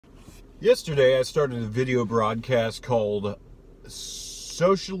Yesterday, I started a video broadcast called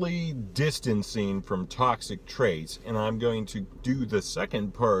Socially Distancing from Toxic Traits, and I'm going to do the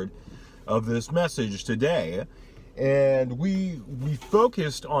second part of this message today. And we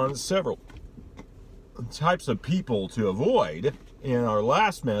focused on several types of people to avoid in our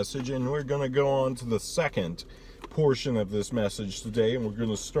last message, and we're going to go on to the second portion of this message today, and we're going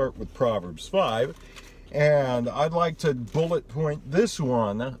to start with Proverbs 5. And I'd like to bullet point this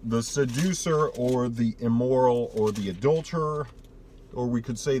one: the seducer or the immoral or the adulterer, or we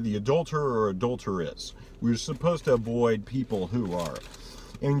could say the adulterer or adulteress. We're supposed to avoid people who are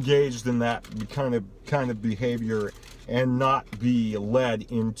engaged in that kind of behavior and not be led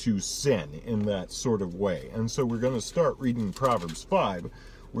into sin in that sort of way. And so we're going to start reading Proverbs 5,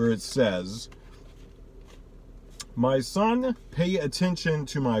 where it says, "My son, pay attention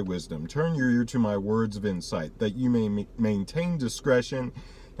to my wisdom. Turn your ear to my words of insight, that you may maintain discretion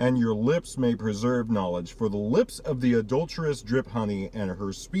and your lips may preserve knowledge. For the lips of the adulteress drip honey, and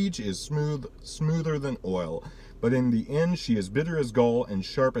her speech is smoother than oil. But in the end she is bitter as gall and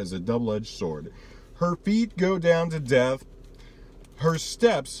sharp as a double-edged sword. Her feet go down to death. Her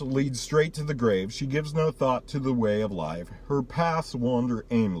steps lead straight to the grave. She gives no thought to the way of life. Her paths wander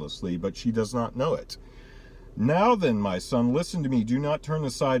aimlessly, but she does not know it. Now then, my son, listen to me. Do not turn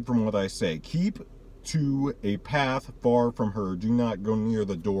aside from what I say. Keep to a path far from her. Do not go near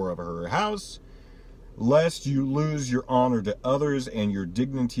the door of her house, lest you lose your honor to others and your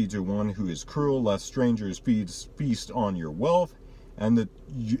dignity to one who is cruel, lest strangers feast on your wealth, and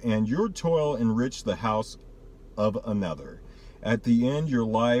your toil enrich the house of another. At the end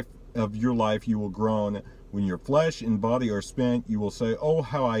of your life you will groan. When your flesh and body are spent, you will say, oh,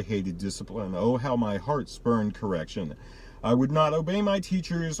 how I hated discipline. Oh, how my heart spurned correction. I would not obey my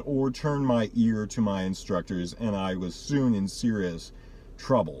teachers or turn my ear to my instructors, and I was soon in serious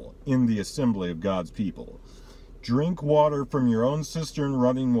trouble in the assembly of God's people. Drink water from your own cistern,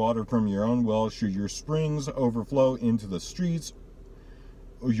 running water from your own well. Should your springs overflow into the streets,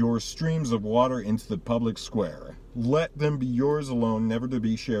 your streams of water into the public square. Let them be yours alone, never to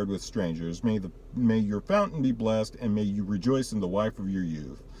be shared with strangers. May your fountain be blessed, and may you rejoice in the wife of your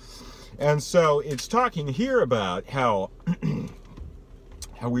youth." And so it's talking here about how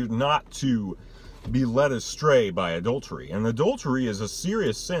we're not to be led astray by adultery. And adultery is a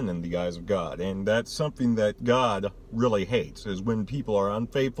serious sin in the eyes of God, and that's something that God really hates, is when people are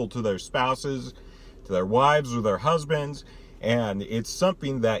unfaithful to their spouses, to their wives or their husbands. And it's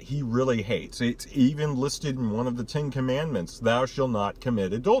something that he really hates. It's even listed in one of the 10 Commandments, thou shalt not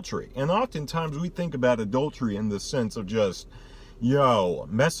commit adultery. And oftentimes we think about adultery in the sense of just,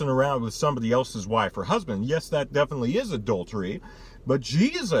 messing around with somebody else's wife or husband. Yes, that definitely is adultery. But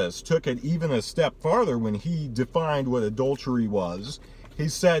Jesus took it even a step farther when he defined what adultery was. He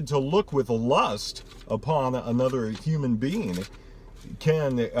said to look with lust upon another human being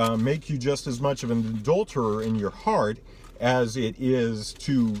can make you just as much of an adulterer in your heart as it is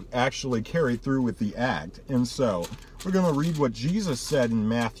to actually carry through with the act. And so we're going to read what Jesus said in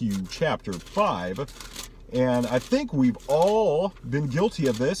Matthew chapter 5. And I think we've all been guilty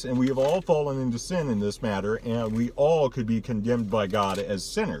of this, and we have all fallen into sin in this matter, and we all could be condemned by God as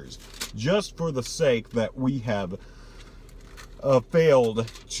sinners, just for the sake that we have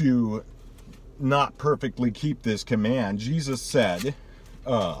failed to not perfectly keep this command. Jesus said,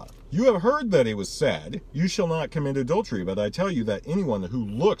 you have heard that it was said, you shall not commit adultery, but I tell you that anyone who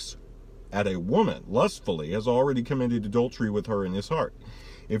looks at a woman lustfully has already committed adultery with her in his heart.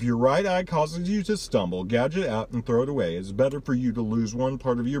 If your right eye causes you to stumble, gouge it out and throw it away. It's better for you to lose one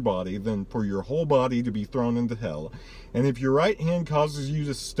part of your body than for your whole body to be thrown into hell. And if your right hand causes you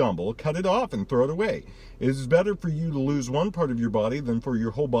to stumble, cut it off and throw it away. It is better for you to lose one part of your body than for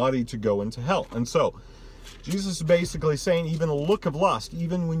your whole body to go into hell. And so Jesus is basically saying even a look of lust,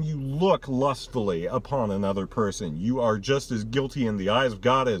 even when you look lustfully upon another person, you are just as guilty in the eyes of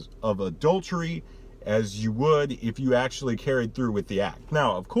God of adultery as you would if you actually carried through with the act.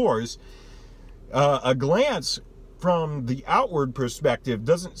 Now, of course, a glance from the outward perspective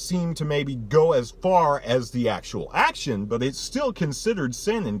doesn't seem to maybe go as far as the actual action, but it's still considered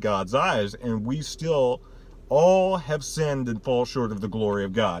sin in God's eyes, and we still all have sinned and fall short of the glory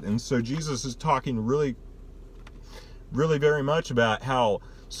of God. And so Jesus is talking really very much about how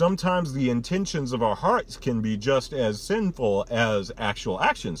sometimes the intentions of our hearts can be just as sinful as actual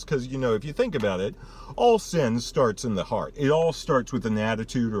actions. Because, if you think about it, all sin starts in the heart. It all starts with an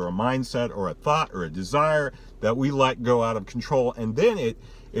attitude or a mindset or a thought or a desire that we let go out of control. And then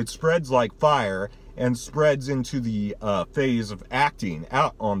it spreads like fire and spreads into the phase of acting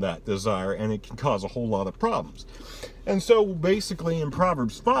out on that desire, and it can cause a whole lot of problems. And so basically in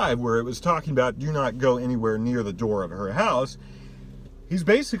Proverbs 5, where it was talking about do not go anywhere near the door of her house, he's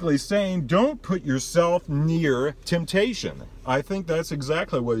basically saying don't put yourself near temptation. I think that's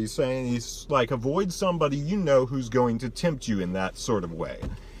exactly what he's saying. He's like, avoid somebody you know who's going to tempt you in that sort of way.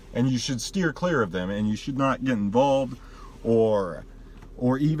 And you should steer clear of them, and you should not get involved or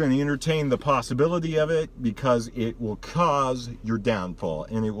even entertain the possibility of it, because it will cause your downfall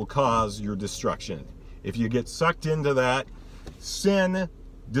and it will cause your destruction. If you get sucked into that, sin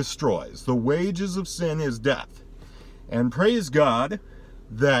destroys. The wages of sin is death. And praise God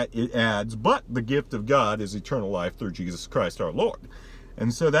that it adds, but the gift of God is eternal life through Jesus Christ our Lord.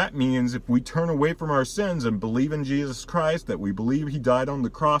 And so that means if we turn away from our sins and believe in Jesus Christ, that we believe he died on the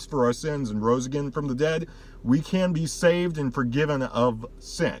cross for our sins and rose again from the dead, we can be saved and forgiven of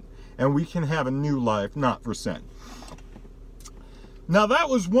sin. And we can have a new life, not for sin. Now that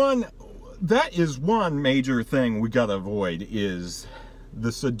is one major thing we got to avoid, is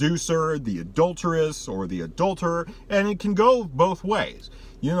the seducer, the adulteress, or the adulterer. And it can go both ways.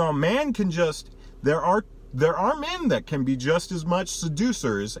 You know, a man can just, there are men that can be just as much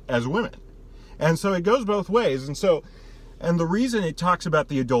seducers as women. And so it goes both ways. And the reason it talks about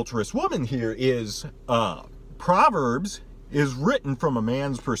the adulterous woman here is Proverbs is written from a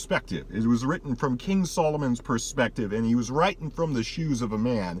man's perspective. It was written from King Solomon's perspective, and he was writing from the shoes of a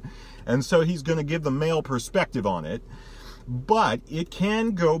man. And so he's going to give the male perspective on it. But it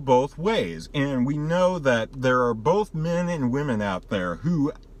can go both ways. And we know that there are both men and women out there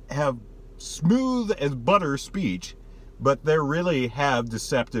who have smooth as butter speech, but they really have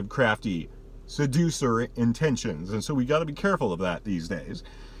deceptive, crafty, seducer intentions. And so we got to be careful of that these days.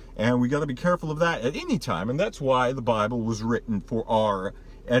 And we got to be careful of that at any time. And that's why the Bible was written for our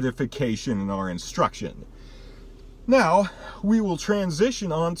edification and our instruction. Now, we will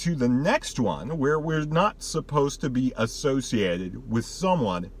transition on to the next one, where we're not supposed to be associated with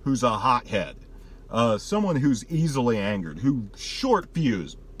someone who's a hothead. Someone who's easily angered, who short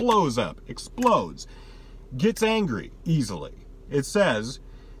fuse, blows up, explodes, gets angry easily. It says,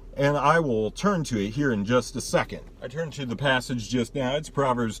 and I will turn to it here in just a second. I turned to the passage just now. It's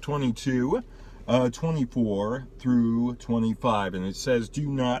Proverbs 22, 24 through 25. And it says, do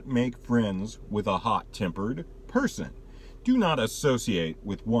not make friends with a hot-tempered person. Do not associate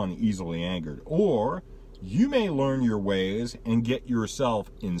with one easily angered, or you may learn your ways and get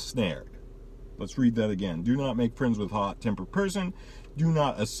yourself ensnared. Let's read that again. Do not make friends with a hot-tempered person. Do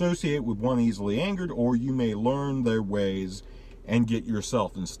not associate with one easily angered, or you may learn their ways and get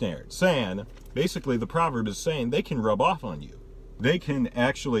yourself ensnared. Saying, basically the proverb is saying they can rub off on you. They can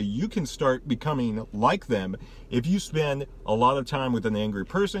actually, you can start becoming like them. If you spend a lot of time with an angry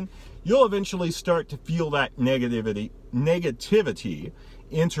person, you'll eventually start to feel that negativity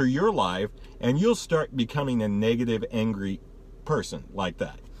enter your life, and you'll start becoming a negative, angry person like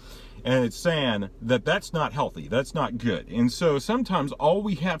that. And it's saying that that's not healthy, that's not good. And so sometimes all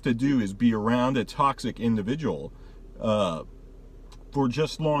we have to do is be around a toxic individual for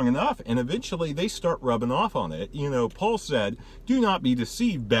just long enough, and eventually they start rubbing off on it. You know, Paul said, do not be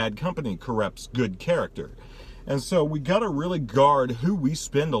deceived, bad company corrupts good character. And so we got to really guard who we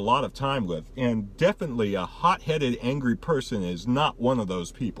spend a lot of time with. And definitely a hot-headed, angry person is not one of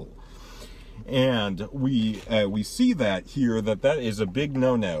those people. And we see that here, that is a big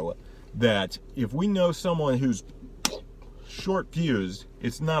no-no. That if we know someone who's short-fused,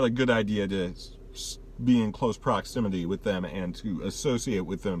 it's not a good idea to be in close proximity with them and to associate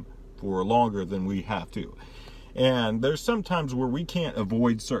with them for longer than we have to. And there's sometimes where we can't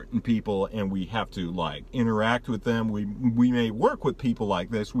avoid certain people, and we have to like interact with them. We may work with people like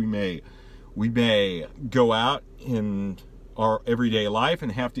this. We may go out in our everyday life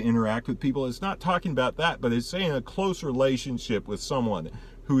and have to interact with people. It's not talking about that, but it's saying a close relationship with someone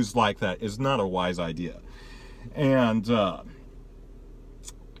who's like that is not a wise idea.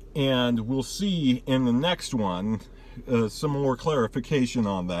 And we'll see in the next one some more clarification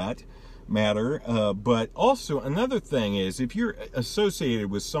on that matter. But also another thing is, if you're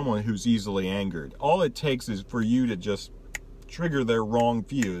associated with someone who's easily angered, all it takes is for you to just trigger their wrong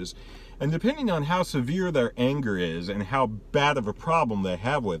fuse. And depending on how severe their anger is and how bad of a problem they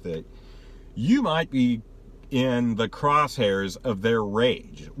have with it, you might be in the crosshairs of their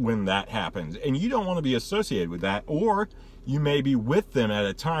rage when that happens. And you don't want to be associated with that. Or you may be with them at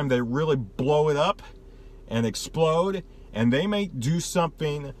a time they really blow it up and explode, and they may do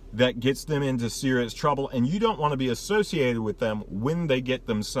something that gets them into serious trouble, and you don't want to be associated with them when they get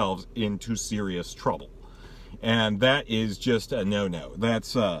themselves into serious trouble. And that is just a no-no.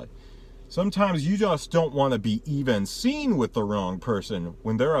 That's Sometimes you just don't want to be even seen with the wrong person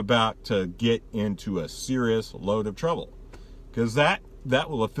when they're about to get into a serious load of trouble, because that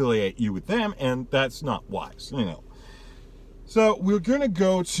will affiliate you with them, and that's not wise, you know. So we're going to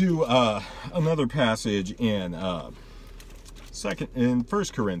go to another passage in 1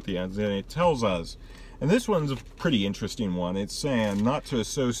 Corinthians, and it tells us, and this one's a pretty interesting one. It's saying not to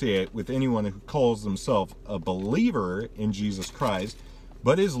associate with anyone who calls themselves a believer in Jesus Christ,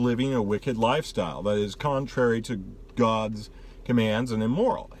 but is living a wicked lifestyle that is contrary to God's commands and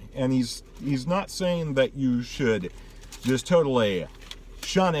immoral. And he's not saying that you should just totally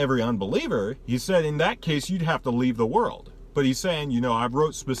shun every unbeliever. He said in that case you'd have to leave the world. But he's saying, you know, I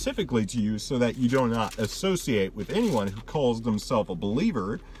wrote specifically to you so that you do not associate with anyone who calls themselves a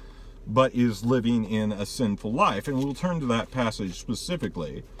believer but is living in a sinful life. And we'll turn to that passage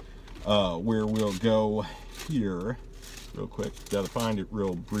specifically, where we'll go here real quick. Got to find it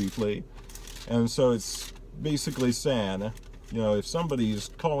real briefly. And so it's basically saying, you know, if somebody's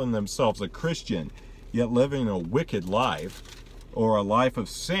calling themselves a Christian yet living a wicked life or a life of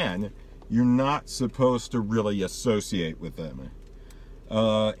sin, you're not supposed to really associate with them.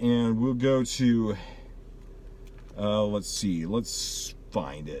 And we'll go to, let's see, let's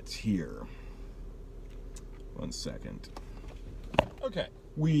find it here. 1 second. Okay,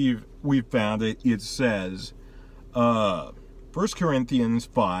 we've found it. It says, 1 Corinthians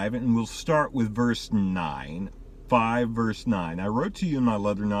 5, and we'll start with verse 9. 5 verse 9. I wrote to you in my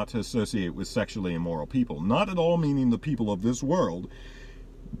letter not to associate with sexually immoral people, not at all meaning the people of this world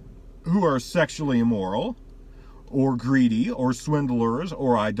who are sexually immoral or greedy or swindlers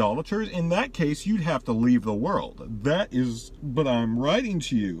or idolaters. In that case, you'd have to leave the world. That is, but I'm writing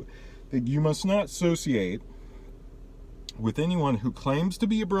to you that you must not associate with anyone who claims to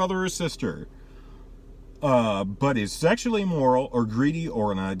be a brother or sister, but is sexually immoral or greedy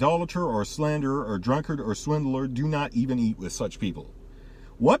or an idolater or slanderer or drunkard or swindler. Do not even eat with such people.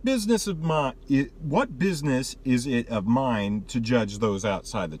 What business is it of mine to judge those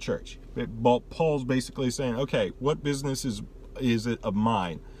outside the church? Paul's basically saying, okay, what business is it of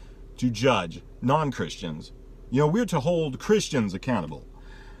mine to judge non-Christians? You know, we're to hold Christians accountable.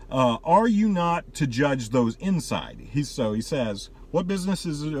 Are you not to judge those inside? So he says, what business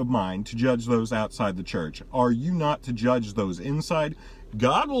is it of mine to judge those outside the church? Are you not to judge those inside?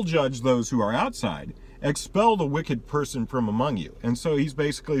 God will judge those who are outside. Expel the wicked person from among you. And so he's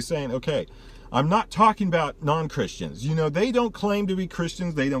basically saying, okay, I'm not talking about non-Christians. You know, they don't claim to be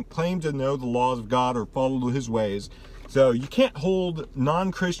Christians. They don't claim to know the laws of God or follow his ways. So you can't hold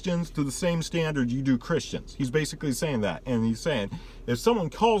non-Christians to the same standard you do Christians. He's basically saying that. And he's saying, if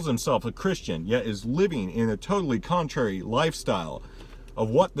someone calls himself a Christian, yet is living in a totally contrary lifestyle of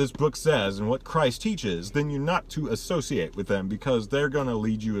what this book says and what Christ teaches, then you're not to associate with them, because they're going to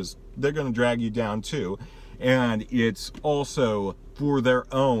lead you they're going to drag you down too. And it's also for their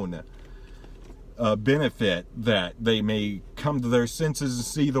own benefit that they may come to their senses and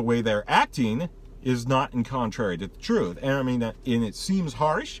see the way they're acting is not in contrary to the truth. And I mean, and it seems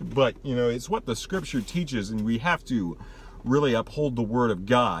harsh, but you know, it's what the scripture teaches, and we have to really uphold the word of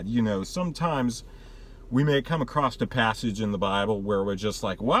God. You know, sometimes we may come across a passage in the Bible where we're just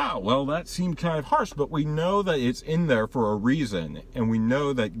like, wow, well, that seemed kind of harsh, but we know that it's in there for a reason, and we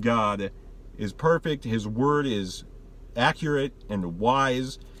know that God is perfect, his word is accurate and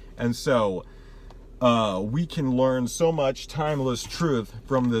wise, and so we can learn so much timeless truth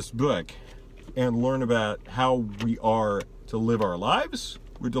from this book and learn about how we are to live our lives.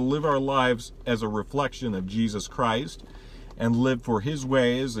 We're to live our lives as a reflection of Jesus Christ, and live for his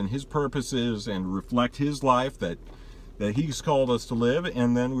ways and his purposes and reflect his life that he's called us to live.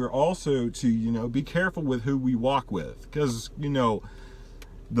 And then we're also to, you know, be careful with who we walk with, because, you know,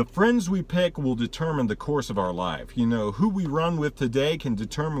 the friends we pick will determine the course of our life. You know, who we run with today can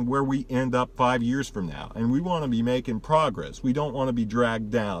determine where we end up 5 years from now. And we want to be making progress. We don't want to be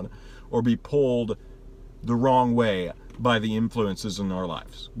dragged down or be pulled the wrong way by the influences in our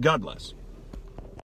lives. God bless.